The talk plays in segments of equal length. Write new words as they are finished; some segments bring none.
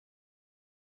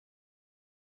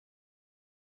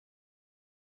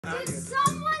Did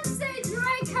someone say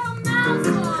Draco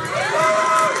Malfoy?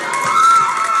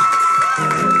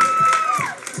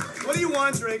 What do you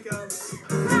want, Draco?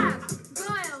 Crab,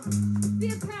 Goyle, be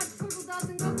a pair of turtle doves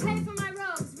and go pay for my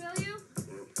robes, will you?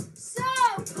 So,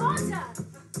 Potter,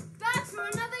 back for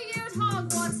another year at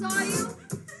Hogwarts, are you?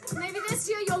 Maybe this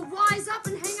year you'll wise up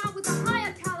and hang out with a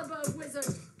higher caliber wizard.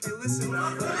 Hey, listen,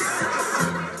 Ron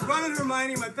and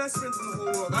Hermione are my best friends in the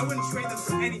whole world. I wouldn't trade them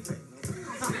for anything.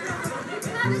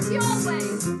 That is your way.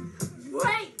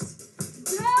 Wait!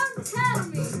 Don't tell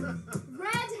me!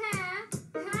 Red hair,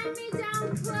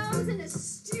 hand-me-down clothes, and a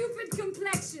stupid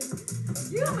complexion.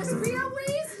 You must be a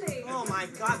Weasley! Oh my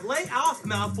God, lay off,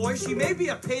 Malfoy. She may be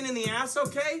a pain in the ass,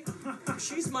 okay?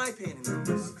 She's my pain in the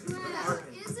ass. Well,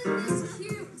 isn't this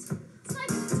cute? It's like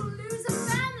a little loser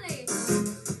family.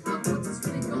 Hogwarts is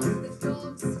really going for the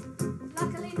dogs.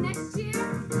 Luckily, next year,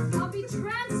 I'll be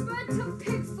transferred to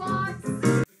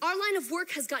Pigfarts. Our line of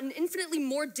work has gotten infinitely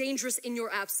more dangerous in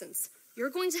your absence. You're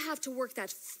going to have to work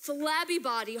that flabby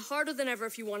body harder than ever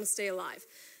if you want to stay alive.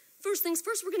 First things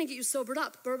first, we're going to get you sobered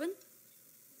up. Bourbon?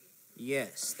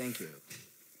 Yes, thank you.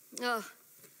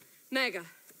 Mega.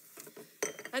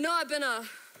 I know I've been a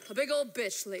big old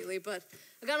bitch lately, but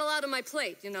I got a lot on my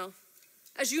plate, you know.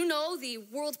 As you know, the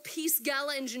World Peace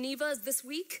Gala in Geneva is this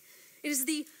week. It is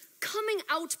the coming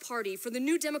out party for the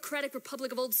new Democratic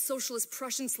Republic of Old Socialist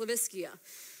Prussian Slaviskia.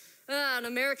 An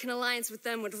American alliance with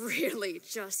them would really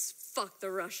just fuck the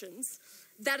Russians.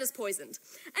 That is poisoned.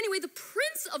 Anyway, the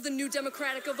prince of the new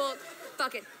Democratic of Old...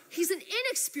 Fuck it. He's an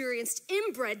inexperienced,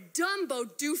 inbred, Dumbo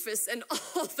doofus, and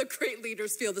all the great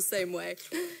leaders feel the same way.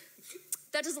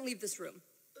 That doesn't leave this room.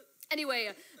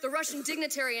 Anyway, the Russian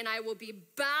dignitary and I will be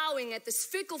bowing at this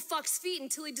fickle fuck's feet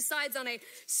until he decides on a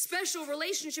special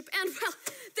relationship. And, well,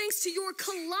 thanks to your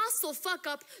colossal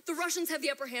fuck-up, the Russians have the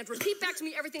upper hand. Repeat back to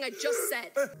me everything I just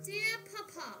said. Dear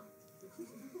Papa,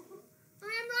 I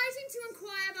am writing to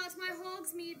inquire about my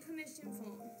Hogsmeade permission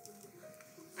form.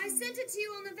 I sent it to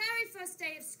you on the very first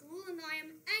day of school, and I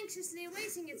am anxiously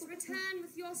awaiting its return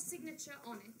with your signature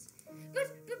on it.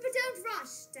 But don't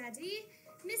rush, Daddy.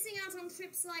 Missing out on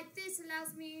trips like this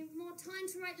allows me more time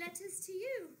to write letters to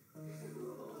you.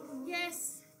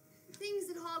 Yes, things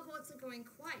at Hogwarts are going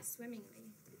quite swimmingly.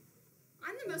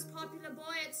 I'm the most popular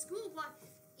boy at school, but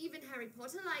even Harry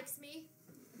Potter likes me.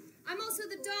 I'm also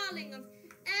the darling of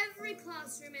every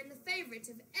classroom and the favorite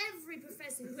of every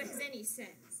professor who has any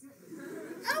sense.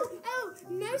 Oh,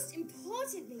 most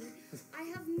importantly, I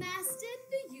have mastered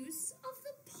the use of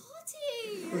the potty.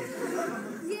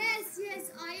 Yes,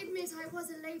 I admit I was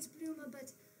a late bloomer,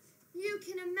 but you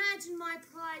can imagine my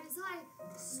pride as I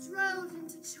strolled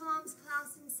into Charm's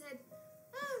class and said,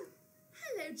 "Oh,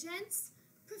 hello, gents.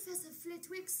 Professor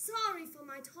Flitwick, sorry for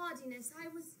my tardiness. I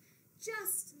was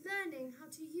just learning how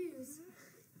to use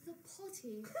the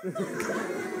potty."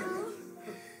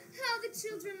 How the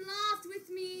children laughed with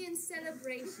me in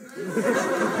celebration.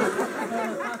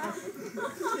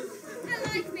 I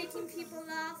like making people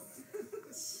laugh.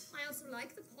 I also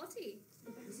like the potty.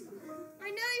 I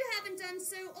know you haven't done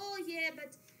so all year,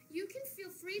 but you can feel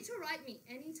free to write me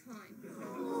anytime.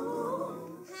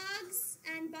 Hugs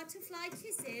and butterfly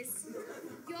kisses,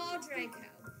 your Draco.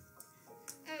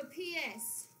 Oh,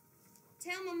 P.S.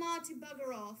 Tell Mama to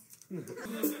bugger off.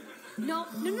 No.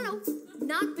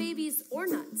 Not babies or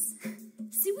nuts.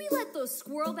 See, we let those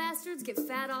squirrel bastards get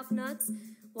fat off nuts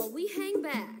while we hang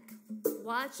back,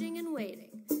 watching and waiting.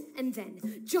 And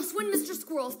then, just when Mr.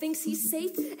 Squirrel thinks he's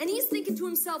safe, and he's thinking to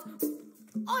himself,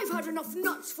 "I've had enough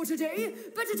nuts for today.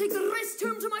 Better take the rest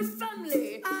home to my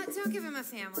family." Don't give him a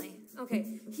family.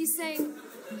 Okay, he's saying,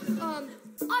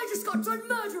 I just got done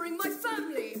murdering my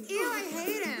family. Ew, I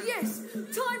hate him. Yes,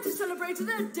 time to celebrate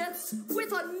their deaths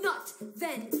with a nut.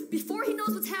 Then, before he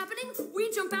knows what's happening, we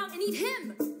jump out and eat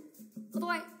him. Although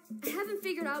I haven't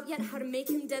figured out yet how to make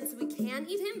him dead so we can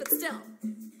eat him, but still,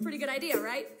 pretty good idea,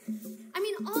 right? I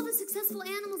mean, all the successful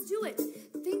animals do it.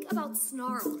 Think about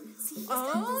Snarl. See,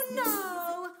 Oh,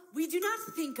 no. We do not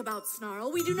think about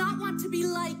Snarl. We do not want to be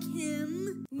like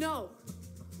him. No.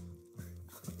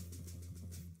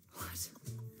 What?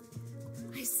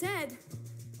 I said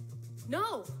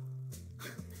no.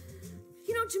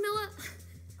 You know, Jamila,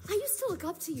 I used to look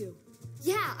up to you.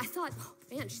 Yeah, I thought, oh,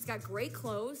 man, she's got great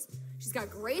clothes. She's got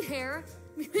great hair.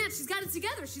 Man, she's got it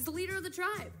together. She's the leader of the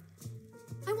tribe.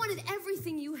 I wanted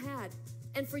everything you had,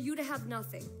 and for you to have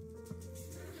nothing.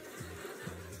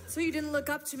 So you didn't look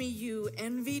up to me, you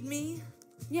envied me?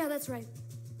 Yeah, that's right.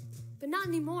 But not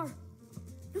anymore.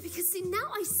 No, because see,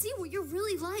 now I see what you're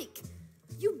really like.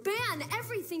 You ban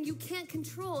everything you can't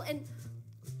control, and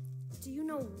do you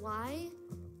know why?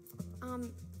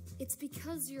 It's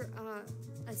because you're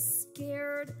a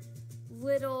scared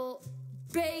little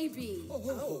baby.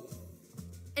 Oh.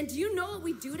 And do you know what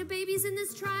we do to babies in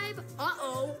this tribe?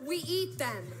 Uh-oh, we eat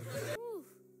them. Whew.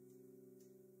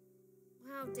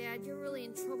 Wow, Dad, you're really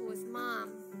in trouble with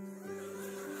Mom.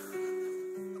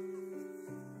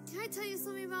 Can I tell you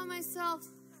something about myself?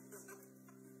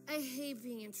 I hate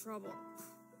being in trouble.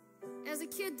 As a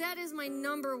kid, that is my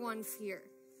 #1 fear.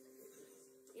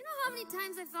 You know how many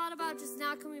times I thought about just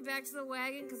not coming back to the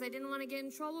wagon because I didn't want to get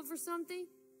in trouble for something?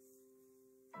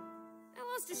 I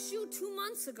lost a shoe 2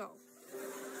 months ago.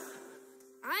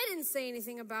 I didn't say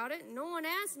anything about it. No one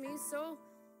asked me, so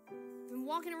I've been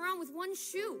walking around with one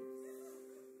shoe.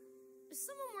 If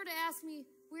someone were to ask me,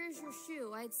 where's your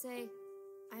shoe? I'd say,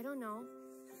 I don't know.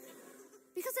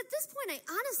 Because at this point, I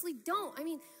honestly don't. I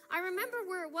mean, I remember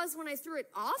where it was when I threw it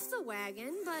off the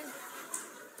wagon, but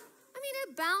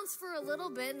it bounced for a little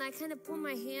bit, and I kind of put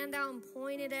my hand out and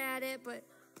pointed at it, but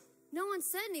no one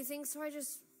said anything, so I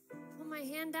just put my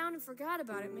hand down and forgot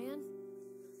about it, man.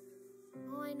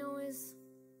 All I know is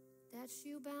that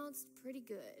shoe bounced pretty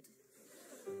good.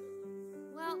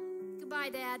 Well, goodbye,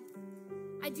 Dad.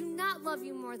 I do not love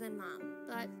you more than Mom,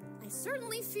 but I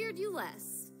certainly feared you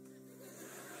less.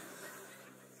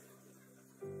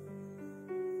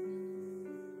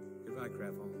 Goodbye,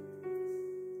 Grandpa.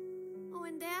 Oh,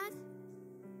 and Dad?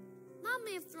 Mom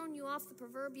may have thrown you off the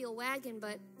proverbial wagon,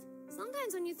 but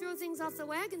sometimes when you throw things off the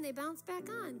wagon, they bounce back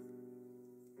on.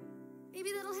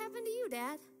 Maybe that'll happen to you,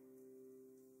 Dad.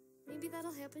 Maybe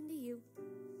that'll happen to you.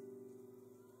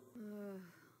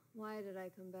 Why did I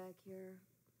come back here?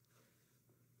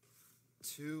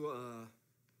 To,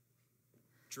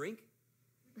 drink?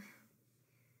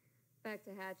 Back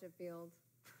to Hatchetfield.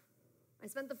 I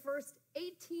spent the first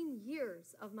 18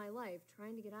 years of my life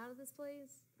trying to get out of this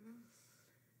place.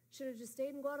 Should have just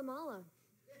stayed in Guatemala.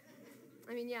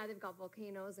 I mean, yeah, they've got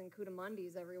volcanoes and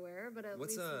cootamundis everywhere, but at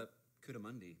least... What's a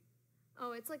cootamundi?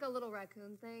 Oh, it's like a little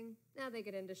raccoon thing. Yeah, they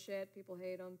get into shit. People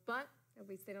hate them. But at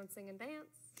least they don't sing and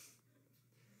dance.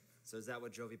 So is that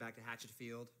what drove you back to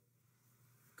Hatchetfield?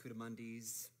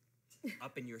 Cootamundis?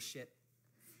 Up in your shit?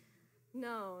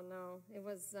 No. It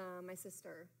was my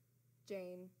sister,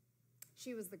 Jane.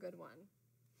 She was the good one.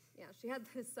 Yeah, she had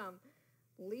this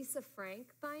Lisa Frank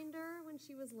binder when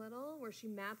she was little where she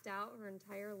mapped out her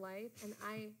entire life, and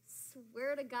I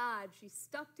swear to God, she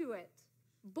stuck to it.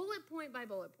 Bullet point by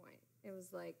bullet point. It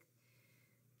was like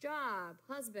job,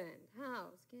 husband,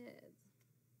 house, kids.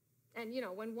 And, you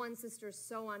know, when one sister's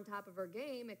so on top of her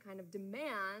game, it kind of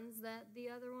demands that the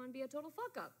other one be a total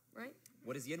fuck-up, right?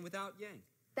 What is yin without yang?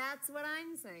 That's what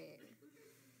I'm saying.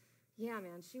 Yeah,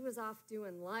 man, she was off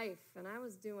doing life, and I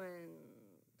was doing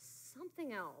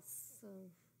something else.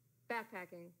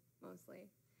 Backpacking, mostly.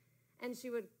 And she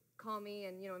would call me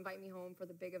and, you know, invite me home for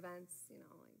the big events, you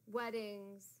know, like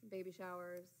weddings, baby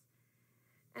showers.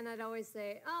 And I'd always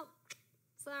say, oh,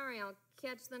 sorry, I'll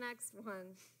catch the next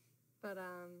one. But,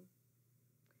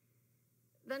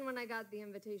 then when I got the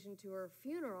invitation to her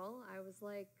funeral, I was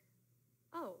like,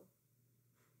 oh,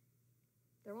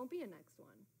 there won't be a next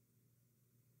one.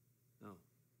 Oh.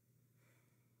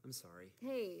 I'm sorry.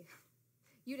 Hey,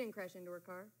 you didn't crash into her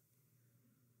car.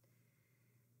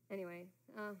 Anyway,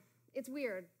 it's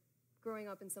weird growing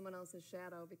up in someone else's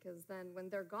shadow, because then when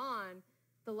they're gone,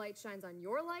 the light shines on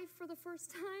your life for the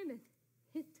first time, and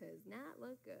it does not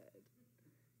look good.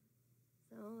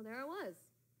 So there I was,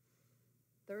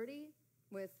 30,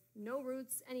 with no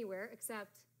roots anywhere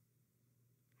except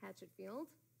Hatchetfield.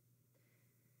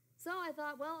 So I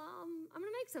thought, well, I'm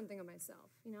gonna make something of myself,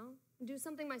 you know, do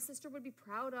something my sister would be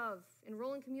proud of,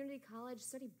 enroll in community college,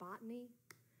 study botany.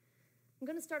 I'm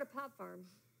gonna start a pot farm.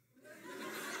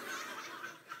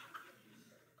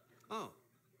 Oh.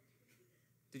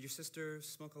 Did your sister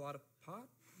smoke a lot of pot?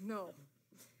 No,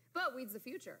 but weed's the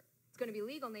future. It's gonna be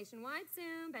legal nationwide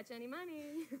soon, bet you any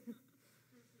money.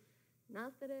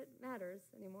 Not that it matters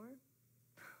anymore.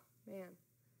 Man,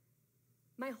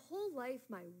 my whole life,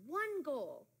 my one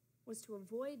goal was to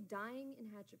avoid dying in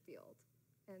Hatchetfield,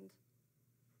 and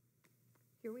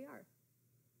here we are.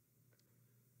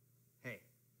 Hey,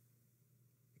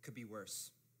 it could be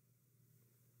worse.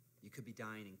 You could be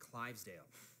dying in Clivesdale.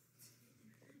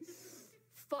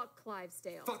 Fuck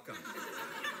Clivesdale. Fuck him.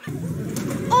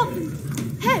 Oh,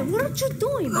 hey, what are you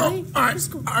doing, man?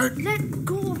 Just go. Let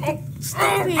go of it.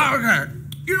 Stop it. Okay.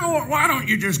 You know what? Why don't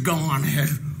you just go on ahead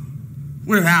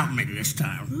without me this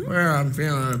time? Well, I'm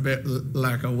feeling a bit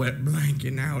like a wet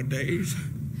blanket nowadays.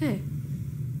 Hey,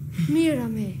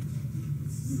 mírame.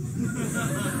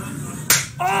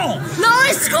 Oh! No,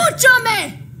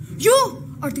 escúchame!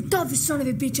 You are the toughest son of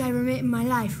a bitch I ever met in my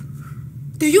life.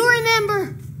 Do you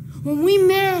remember when we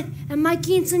met at my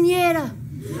quinceañera.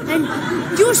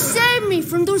 And you saved me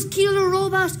from those killer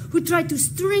robots who tried to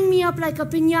string me up like a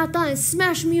piñata and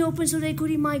smash me open so they could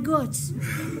eat my guts.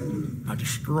 I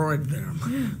destroyed them.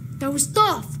 That was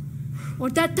tough. Or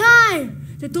that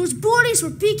time that those bullies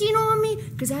were picking on me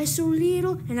because I was so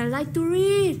little and I like to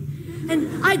read.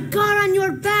 And I got on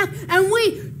your back and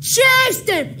we chased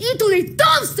them into the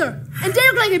dumpster. And they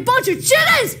looked like a bunch of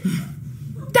chickens.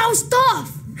 That was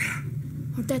tough.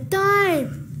 Or that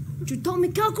time you taught me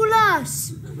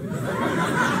calculus.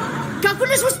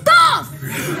 Calculus was tough.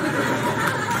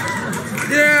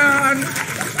 Yeah,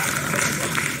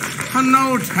 I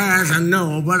know, Taz, I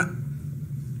know, but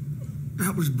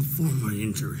that was before my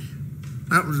injury.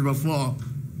 That was before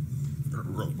the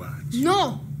robots.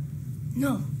 No.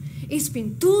 It's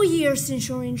been 2 years since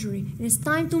your injury, and it's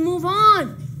time to move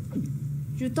on.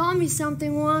 You taught me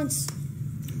something once.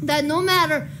 That no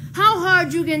matter how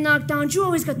hard you get knocked down, you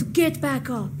always got to get back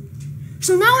up.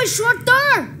 So now it's your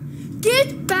turn.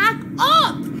 Get back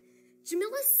up.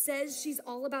 Jamila says she's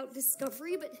all about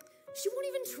discovery, but she won't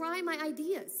even try my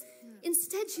ideas.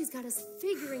 Instead, she's got us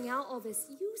figuring out all this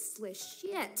useless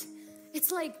shit.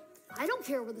 It's like, I don't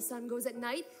care where the sun goes at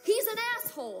night. He's an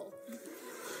asshole.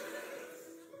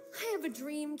 I have a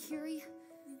dream, Kiri,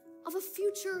 of a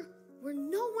future where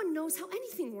no one knows how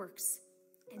anything works.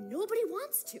 And nobody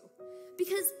wants to.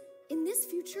 Because in this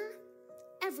future,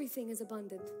 everything is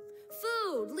abundant.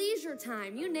 Food, leisure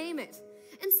time, you name it.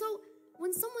 And so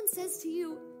when someone says to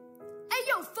you, "Hey,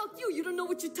 yo, fuck you, you don't know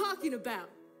what you're talking about,"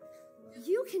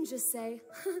 you can just say,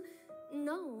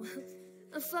 "No,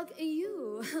 fuck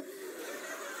you.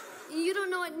 You don't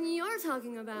know what you're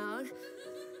talking about."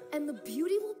 And the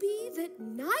beauty will be that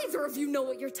neither of you know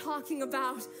what you're talking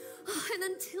about. And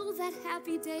until that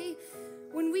happy day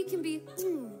when we can be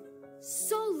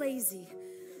so lazy,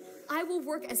 I will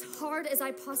work as hard as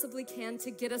I possibly can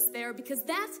to get us there, because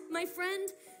that, my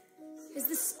friend, is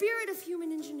the spirit of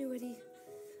human ingenuity.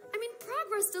 I mean,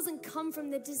 progress doesn't come from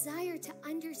the desire to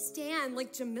understand,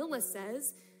 like Jamila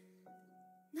says.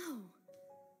 No,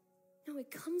 it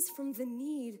comes from the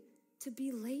need to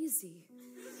be lazy.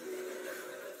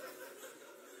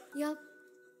 Yep,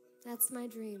 that's my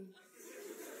dream.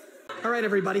 All right,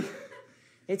 everybody.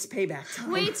 It's payback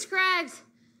time. Wait, Scrags.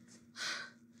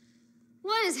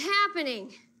 What is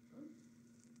happening?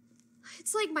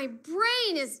 It's like my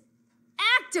brain is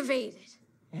activated.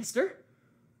 Esther?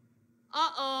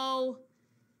 Uh-oh.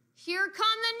 Here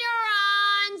come the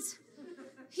neurons.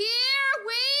 Here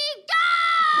we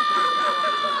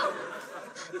go!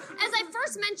 As I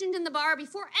first mentioned in the bar,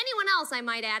 before anyone else, I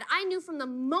might add, I knew from the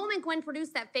moment Gwen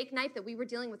produced that fake knife that we were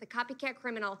dealing with a copycat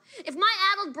criminal. If my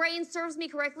addled brain serves me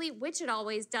correctly, which it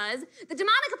always does, the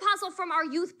demonic apostle from our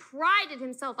youth prided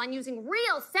himself on using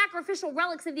real sacrificial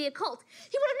relics of the occult.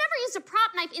 He would have never used a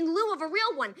prop knife in lieu of a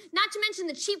real one, not to mention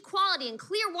the cheap quality and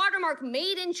clear watermark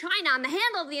made in China on the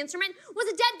handle of the instrument was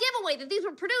a dead giveaway that these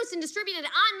were produced and distributed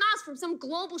en masse from some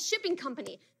global shipping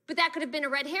company. But that could have been a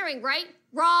red herring, right?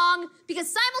 Wrong. Because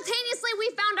simultaneously, we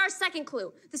found our second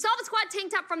clue. The Solid Squad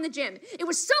tank top from the gym. It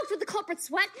was soaked with the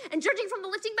culprit's sweat, and judging from the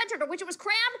lifting bench under which it was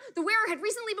crammed, the wearer had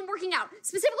recently been working out.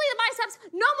 Specifically the biceps,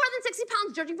 no more than 60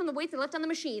 pounds, judging from the weight they left on the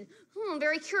machine.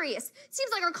 Very curious.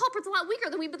 Seems like our culprit's a lot weaker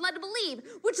than we've been led to believe,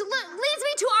 which leads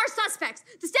me to our suspects.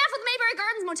 The staff of the Mayberry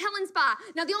Gardens Motel and Spa.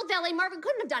 Now, the old valet Marvin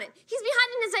couldn't have done it. He's behind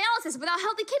in his dialysis. Without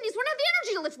healthy kidneys, wouldn't have the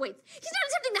energy to lift weights. He's not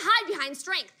attempting to hide behind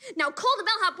strength. Now, Cole the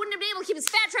bellhop wouldn't have been able to keep his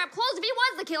fat trap closed if he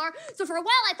was the killer, so for a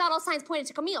while I thought all signs pointed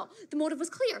to Camille. The motive was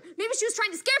clear. Maybe she was trying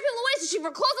to scare people away so she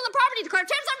foreclosed on the property, declared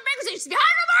Chapter 7 bankruptcy. She's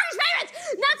behind her mortgage payments!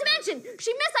 Not to mention,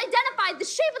 she misidentified the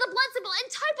shape of the blood symbol and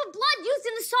type of blood used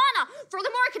in the sauna.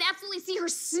 Furthermore, I could absolutely see her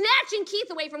snatching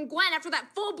Keith away from Gwen after that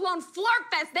full-blown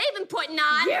flirt fest they've been putting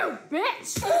on. You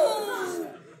bitch!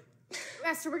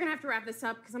 Esther, we're gonna have to wrap this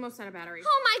up because I'm almost out of battery.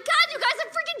 Oh my God, you guys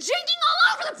are freaking jinking all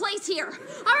over the place here.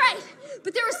 All right,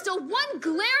 but there is still one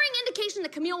glaring indication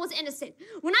that Camille was innocent.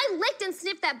 When I licked and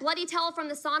sniffed that bloody towel from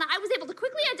the sauna, I was able to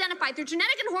quickly identify through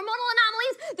genetic and hormonal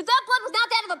anomalies that that blood was not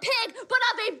that of a pig, but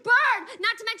of a bird.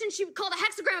 Not to mention she called a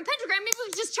hexagram and pentagram. Maybe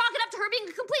we could just chalk it up to her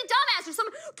being a complete dumbass or some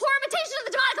poor imitation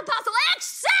of the demonic apostle,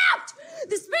 except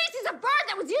the species of bird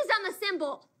that was used on the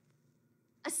symbol.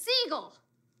 A seagull.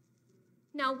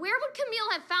 Now, where would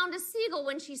Camille have found a seagull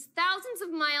when she's thousands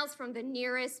of miles from the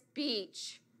nearest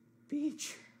beach?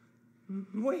 Beach?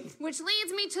 Wait. Which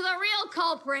leads me to the real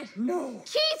culprit. No.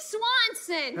 Keith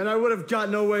Swanson. And I would have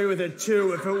gotten away with it,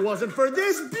 too, if it wasn't for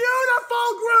this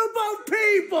beautiful group of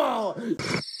people!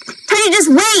 Pretty, just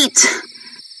wait!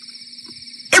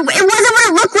 It wasn't what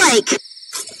it looked like!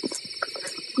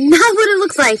 Not what it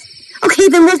looks like. Okay,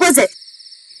 then what was it?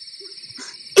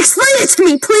 Explain Explain it to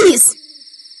me, please!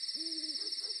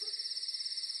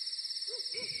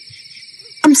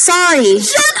 I'm sorry.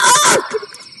 Shut up!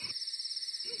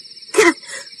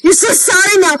 You're so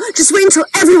sorry now. Just wait until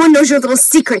everyone knows your little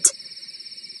secret.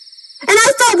 And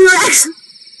I thought we were actually...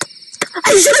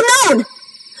 I should have known!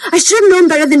 I should have known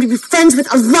better than to be friends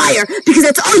with a liar, because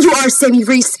that's all you are, Sammy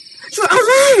Reese. You're a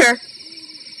liar!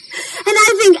 And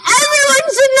I think everyone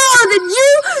should know that you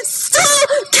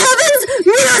stole Kevin's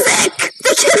music!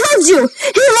 The kid loves you!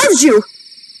 He loves you!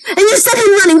 And you set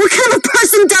him running. What kind of a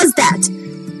person does that?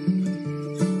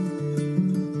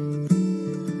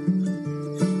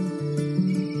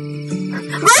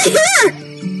 Right here!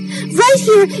 Right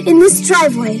here in this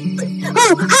driveway.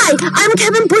 Oh, hi, I'm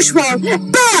Kevin Bushwell.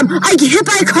 Bam! I get hit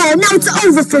by a car, now it's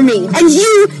over for me. And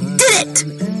you did it!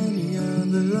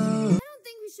 I don't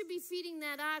think we should be feeding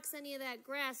that ox any of that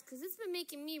grass, because it's been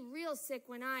making me real sick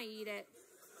when I eat it.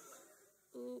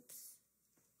 Oops.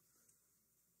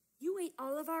 You ate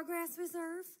all of our grass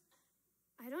reserve?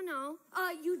 I don't know.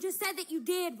 You just said that you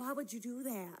did. Why would you do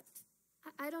that?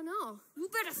 I don't know. You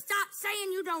better stop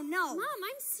saying you don't know. Mom,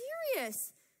 I'm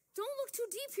serious. Don't look too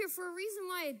deep here for a reason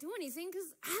why I do anything,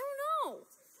 because I don't know.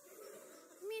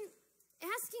 I mean,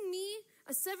 asking me,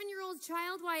 a 7-year-old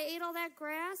child, why I ate all that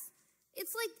grass,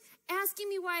 it's like asking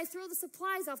me why I throw the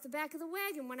supplies off the back of the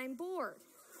wagon when I'm bored.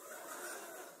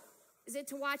 Is it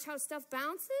to watch how stuff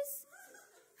bounces?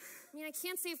 I mean, I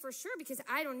can't say for sure because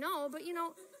I don't know, but, you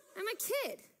know, I'm a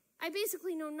kid. I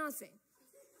basically know nothing.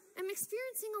 I'm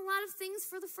experiencing a lot of things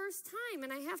for the first time,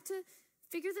 and I have to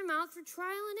figure them out through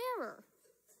trial and error.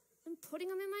 I'm putting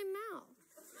them in my mouth.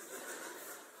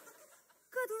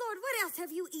 Good Lord, what else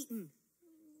have you eaten?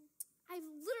 I've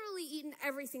literally eaten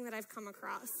everything that I've come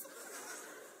across.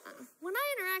 When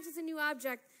I interact with a new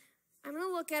object, I'm going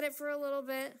to look at it for a little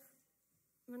bit.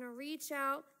 I'm going to reach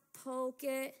out, poke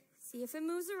it, see if it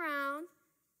moves around.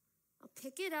 I'll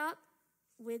pick it up,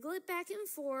 wiggle it back and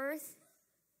forth,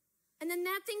 and then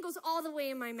that thing goes all the way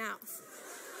in my mouth.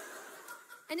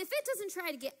 And if it doesn't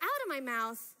try to get out of my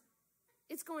mouth,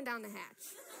 it's going down the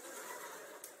hatch.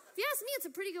 If you ask me, it's a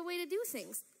pretty good way to do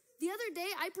things. The other day,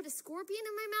 I put a scorpion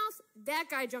in my mouth. That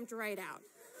guy jumped right out.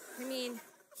 I mean,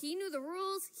 he knew the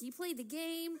rules. He played the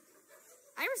game.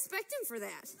 I respect him for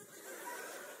that.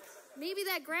 Maybe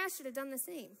that grass should have done the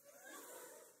same.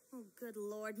 Oh, good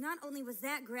Lord. Not only was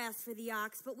that grass for the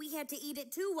ox, but we had to eat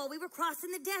it too while we were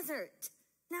crossing the desert.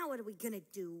 Now what are we gonna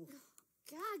do?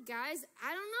 God, guys,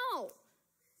 I don't know.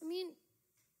 I mean,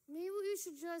 maybe we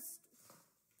should just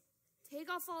take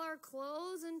off all our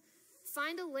clothes and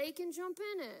find a lake and jump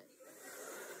in it.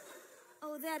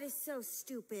 Oh, that is so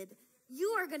stupid.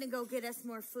 You are gonna go get us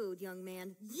more food, young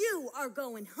man. You are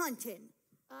going hunting.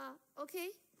 Okay.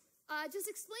 Just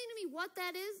explain to me what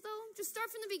that is, though. Just start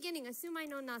from the beginning. Assume I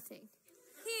know nothing.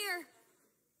 Here.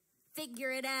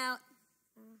 Figure it out.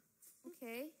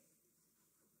 Okay.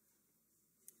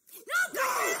 No! No!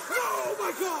 Oh,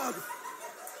 my God!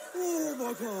 Oh,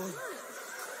 my God.